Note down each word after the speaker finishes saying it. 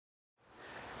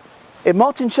In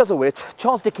Martin Chuzzlewit,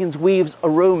 Charles Dickens weaves a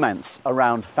romance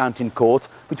around Fountain Court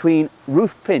between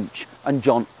Ruth Pinch and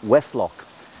John Westlock.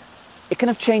 It can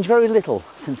have changed very little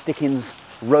since Dickens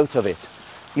wrote of it.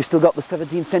 You've still got the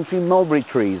 17th century mulberry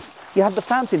trees. You have the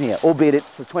fountain here, albeit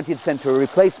it's a 20th century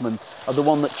replacement of the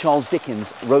one that Charles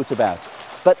Dickens wrote about.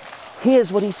 But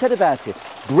here's what he said about it.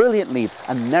 Brilliantly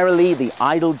and merrily the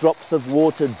idle drops of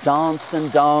water danced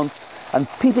and danced, and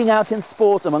peeping out in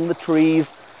sport among the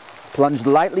trees, plunged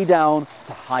lightly down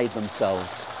to hide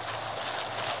themselves.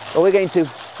 Well, we're going to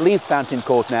leave Fountain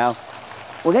Court now.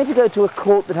 We're going to go to a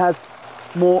court that has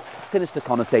more sinister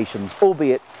connotations,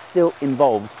 albeit still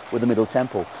involved with the Middle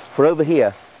Temple. For over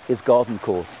here is Garden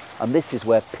Court, and this is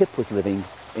where Pip was living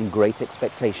in great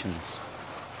expectations.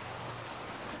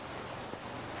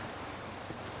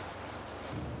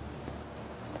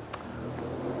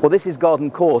 Well, this is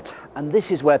Garden Court, and this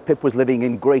is where Pip was living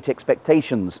in great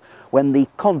expectations when the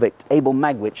convict Abel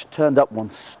Magwitch turned up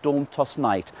one storm-tossed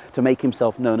night to make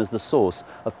himself known as the source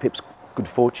of Pip's good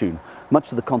fortune, much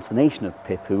to the consternation of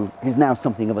Pip, who is now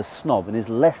something of a snob and is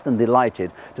less than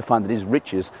delighted to find that his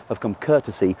riches have come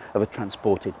courtesy of a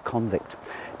transported convict.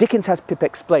 Dickens has Pip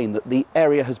explain that the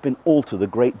area has been altered a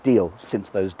great deal since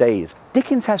those days.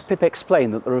 Dickens has Pip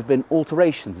explain that there have been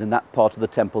alterations in that part of the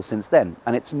temple since then,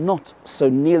 and it's not so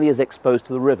nearly as exposed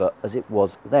to the river as it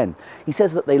was then. He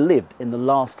says that they lived in the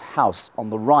last house on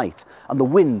the right, and the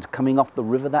wind coming off the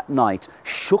river that night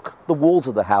shook the walls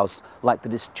of the house like the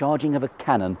discharging of a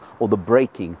cannon or the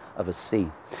breaking of a sea.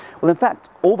 Well, in fact,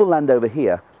 all the land over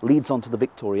here leads onto the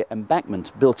Victoria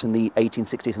Embankment, built in the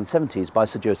 1860s and 70s by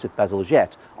Sir Joseph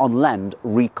Bazalgette on land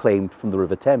reclaimed from the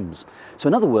River Thames. So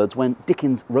in other words, when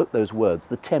Dickens wrote those words,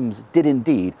 the Thames did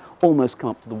indeed almost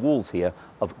come up to the walls here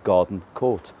of Garden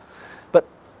Court. But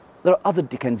there are other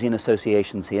Dickensian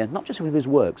associations here, not just with his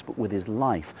works, but with his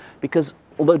life, because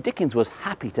although Dickens was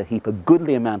happy to heap a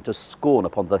goodly amount of scorn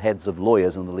upon the heads of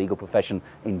lawyers and the legal profession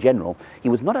in general, he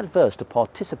was not adverse to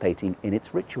participating in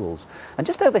its rituals. And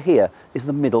just over here is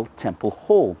the Middle Temple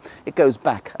Hall. It goes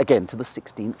back again to the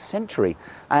 16th century,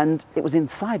 and it was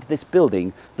inside this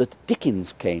building that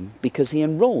Dickens came because he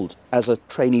enrolled as a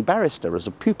trainee barrister, as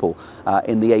a pupil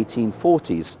in the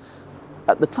 1840s.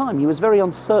 At the time, he was very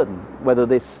uncertain whether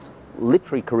this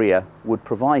literary career would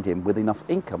provide him with enough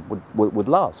income, would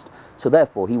last. So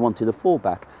therefore, he wanted a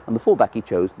fallback, and the fallback he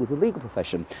chose was the legal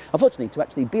profession. Unfortunately, to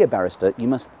actually be a barrister, you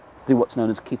must do what's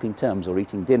known as keeping terms or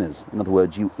eating dinners. In other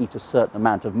words, you eat a certain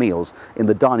amount of meals in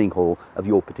the dining hall of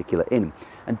your particular inn.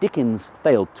 And Dickens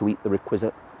failed to eat the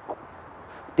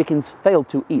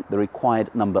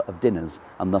required number of dinners,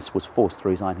 and thus was forced to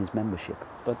resign his membership.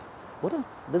 But what a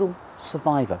little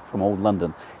survivor from old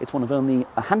London. It's one of only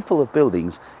a handful of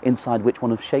buildings inside which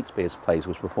one of Shakespeare's plays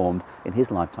was performed in his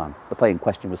lifetime. The play in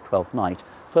question was Twelfth Night,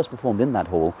 first performed in that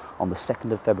hall on the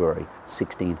 2nd of February,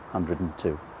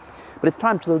 1602. But it's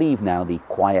time to leave now the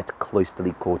quiet,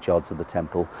 cloisterly courtyards of the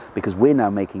temple, because we're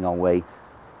now making our way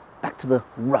back to the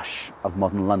rush of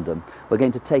modern London. We're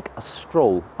going to take a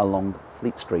stroll along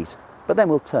Fleet Street, but then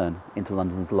we'll turn into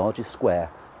London's largest square,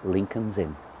 Lincoln's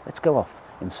Inn. Let's go off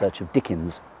in search of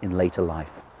Dickens in later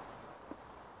life.